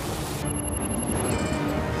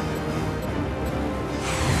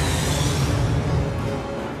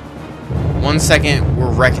 One second,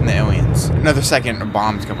 we're wrecking the aliens. Another second, a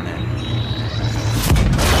bomb's coming in.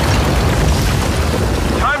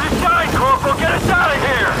 Time to shine, Corporal! Get us out of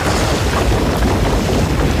here!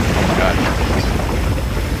 God.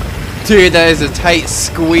 Dude, that is a tight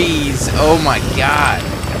squeeze. Oh my god.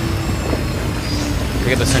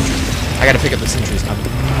 Pick up the sentries. I gotta pick up the sentries coming.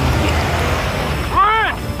 We're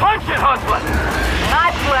in! Punch it, Hunslet!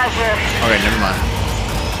 My pleasure. Okay, never mind.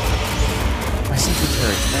 My sentry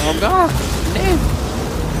turret. They're all gone. Damn.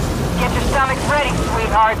 Get your stomachs ready,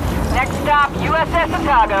 sweetheart. Next stop, USS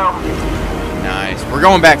Otago. Nice. We're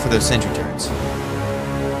going back for those sentry turrets.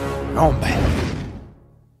 Going back.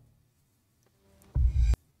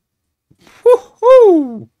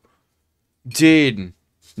 Woohoo! Dude.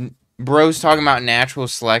 Bro's talking about natural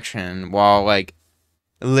selection while, like,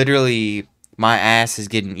 literally my ass is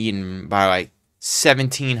getting eaten by, like,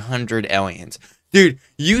 1,700 aliens. Dude,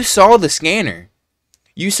 you saw the scanner.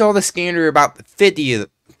 You saw the scanner about 50 of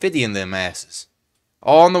them asses.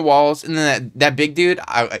 All on the walls. And then that big dude,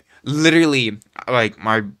 I literally, like,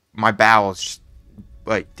 my bowels just,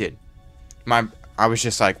 like, did. I was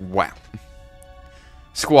just like, wow.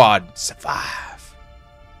 Squad, survive.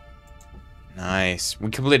 Nice. We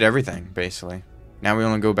completed everything, basically. Now we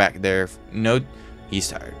only go back there. No, he's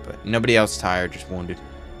tired, but nobody else tired, just wounded.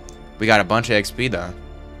 We got a bunch of XP, though.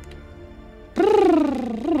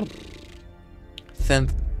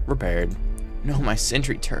 Synth repaired. No, my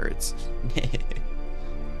sentry turrets.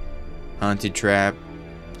 Hunted trap.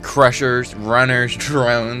 Crushers, runners,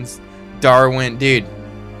 drones. Darwin. Dude.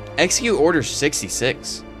 Execute order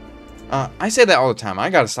 66. I say that all the time. I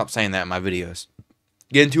gotta stop saying that in my videos.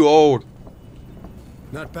 Getting too old.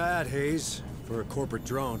 Not bad, Hayes, for a corporate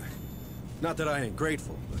drone. Not that I ain't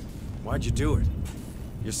grateful, but why'd you do it?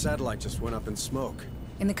 Your satellite just went up in smoke.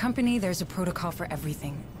 In the company, there's a protocol for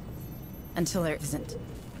everything. Until there isn't.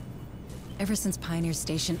 Ever since Pioneer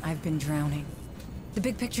Station, I've been drowning. The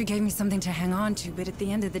big picture gave me something to hang on to, but at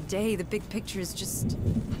the end of the day, the big picture is just...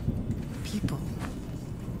 people.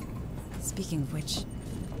 Speaking of which,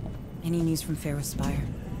 any news from Pharaoh Spire?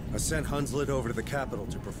 I sent Hunslet over to the capital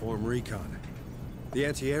to perform recon. The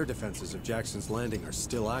anti-air defenses of Jackson's Landing are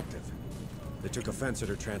still active. They took offense at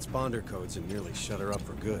her transponder codes and nearly shut her up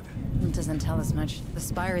for good. It doesn't tell us much. The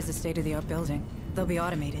Spire is a state-of-the-art building. They'll be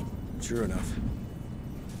automated. Sure enough.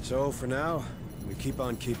 So, for now, we keep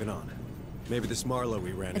on keeping on. Maybe this Marlowe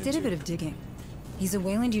we ran into... I did a bit of digging. He's a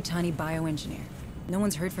Weyland-Yutani bioengineer. No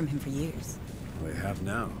one's heard from him for years. We have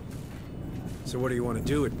now. So what do you want to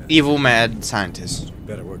do with me? Evil mad scientist. We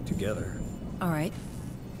better work together. All right.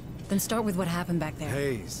 Then start with what happened back there.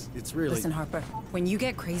 Hayes, it's really... Listen, Harper. When you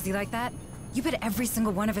get crazy like that, you put every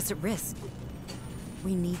single one of us at risk.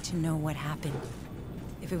 We need to know what happened.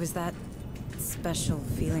 If it was that special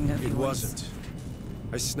feeling of yours. It wasn't.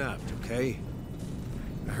 I snapped, okay?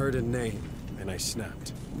 I heard a name, and I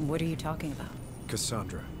snapped. What are you talking about?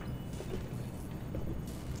 Cassandra.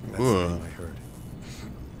 That's the name I heard.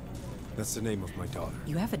 That's the name of my daughter.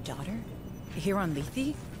 You have a daughter? Here on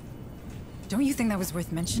Lethe? Don't you think that was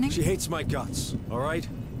worth mentioning? She hates my guts, alright?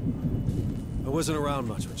 I wasn't around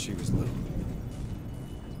much when she was little.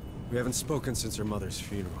 We haven't spoken since her mother's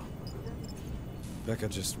funeral. Becca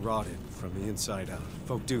just rotted from the inside out.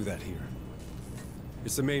 Folk do that here.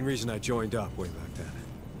 It's the main reason I joined up way back then.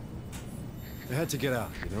 I had to get out,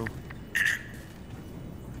 you know?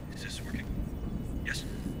 Is this working? Yes?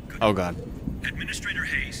 Good. Oh god. Administrator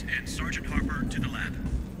Hayes and Sergeant Harper to the lab.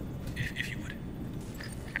 If you would.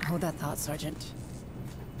 Hold that thought, Sergeant.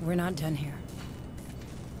 We're not done here.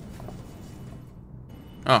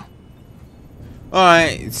 Oh.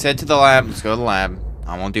 Alright, said to the lab. Let's go to the lab.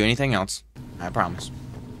 I won't do anything else. I promise.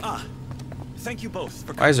 Ah, thank you both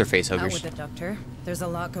for Why is her face Out huggers? with it, Doctor. There's a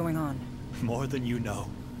lot going on. more than you know.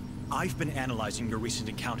 I've been analyzing your recent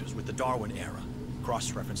encounters with the Darwin era,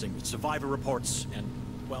 cross-referencing survivor reports, and,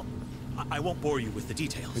 well, I won't bore you with the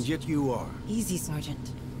details. And yet you are. Easy,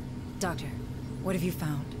 Sergeant. Doctor, what have you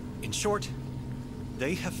found? In short,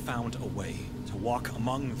 they have found a way to walk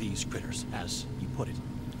among these critters, as you put it.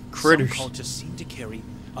 Critters. Some cultists seem to carry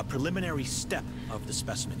a preliminary step of the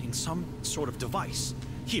specimen in some sort of device,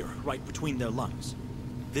 here, right between their lungs.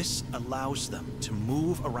 This allows them to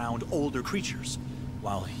move around older creatures,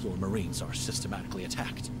 while your Marines are systematically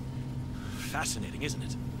attacked. Fascinating, isn't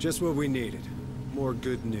it? Just what we needed. More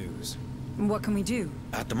good news. What can we do?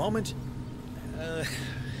 At the moment,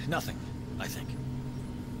 nothing, I think.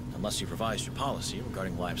 Unless you've revised your policy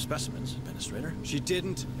regarding live specimens, Administrator. She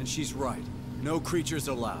didn't, and she's right. No creatures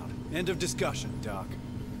allowed. End of discussion, Doc.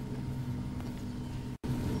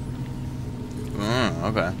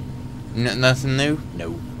 Okay. Nothing new?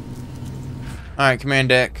 No. Alright, command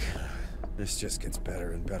deck. This just gets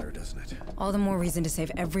better and better, doesn't it? All the more reason to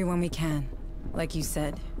save everyone we can. Like you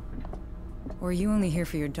said. Or are you only here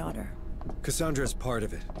for your daughter? Cassandra's part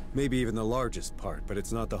of it. Maybe even the largest part, but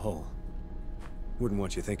it's not the whole. Wouldn't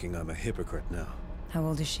want you thinking I'm a hypocrite now. How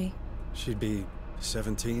old is she? She'd be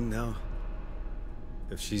 17 now.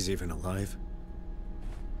 If she's even alive.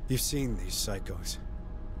 You've seen these psychos.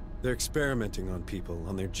 They're experimenting on people,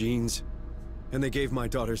 on their genes. And they gave my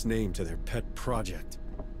daughter's name to their pet project.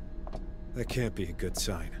 That can't be a good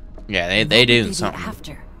sign. Yeah, they do Maybe something.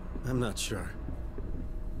 after. I'm not sure.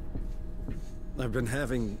 I've been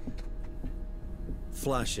having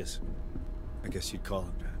flashes. I guess you'd call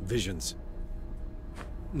it visions.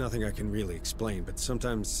 Nothing I can really explain, but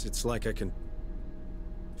sometimes it's like I can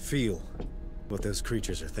feel what those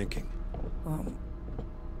creatures are thinking. Well,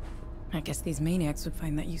 I guess these maniacs would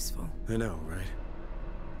find that useful. I know, right?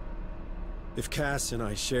 If Cass and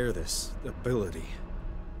I share this ability,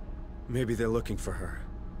 maybe they're looking for her.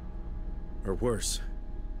 Or worse,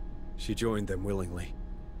 she joined them willingly.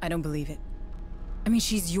 I don't believe it. I mean,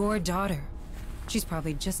 she's your daughter. She's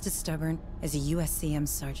probably just as stubborn as a USCM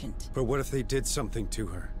sergeant. But what if they did something to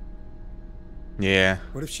her? Yeah.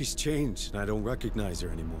 What if she's changed and I don't recognize her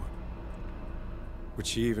anymore? Would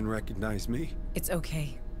she even recognize me? It's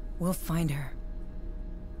okay. We'll find her.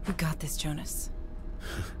 You got this, Jonas.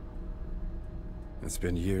 It's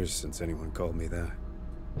been years since anyone called me that.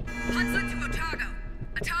 Hunslet to Otago.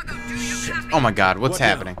 Otago, do you copy? Oh my god, what's What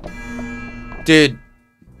now? happening? Dude.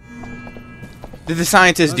 Did the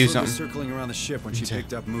scientists do Hunslet was something? circling around the ship when she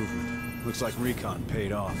picked up movement. Looks like recon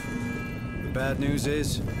paid off. The bad news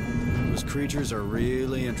is, those creatures are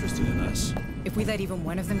really interested in us. If we let even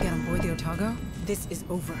one of them get on board the Otago, this is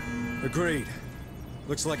over. Agreed.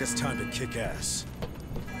 Looks like it's time to kick ass.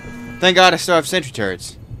 Thank god I still have sentry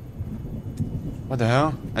turrets. What the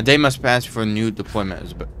hell? A day must pass before new deployment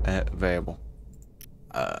is available.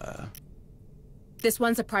 This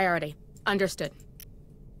one's a priority. Understood.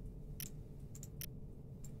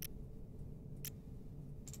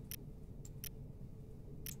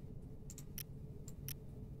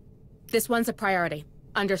 This one's a priority.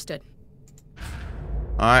 Understood.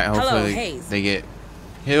 Alright, Hello, hopefully Hayes. they get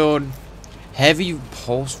healed. Heavy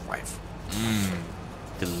pulse rifle.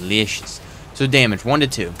 Delicious. So damage 1 to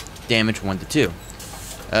 2. Damage 1 to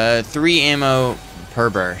 2. 3 ammo per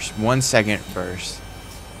burst. 1 second burst.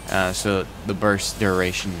 So the burst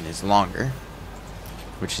duration is longer.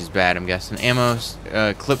 Which is bad, I'm guessing. Ammo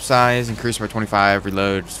clip size increased by 25.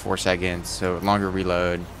 Reload 4 seconds. So longer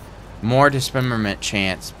reload. More dismemberment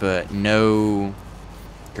chance, but no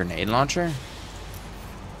grenade launcher.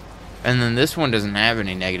 And then this one doesn't have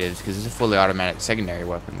any negatives because it's a fully automatic secondary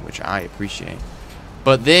weapon, which I appreciate.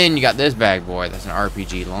 But then you got this bad boy. That's an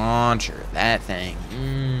RPG launcher. That thing,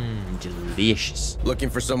 delicious. Looking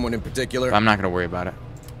for someone in particular? But I'm not gonna worry about it.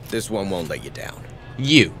 This one won't let you down.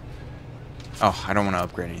 You. Oh, I don't want to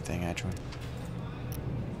upgrade anything actually.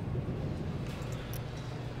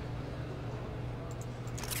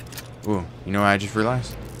 Ooh, you know what I just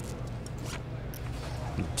realized?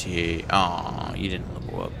 Aw, you didn't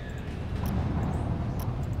level up.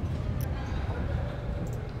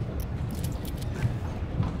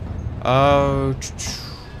 Oh,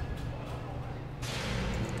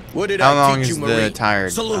 What did How I long teach is you, the Marine?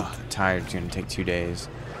 tired? Salute. Oh, tired's gonna take 2 days.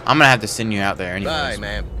 I'm gonna have to send you out there anyways. Bye,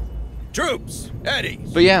 man. Troops, Eddie.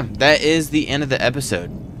 But yeah, that is the end of the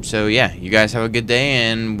episode. So yeah, you guys have a good day,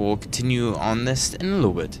 and we'll continue on this in a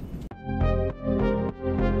little bit.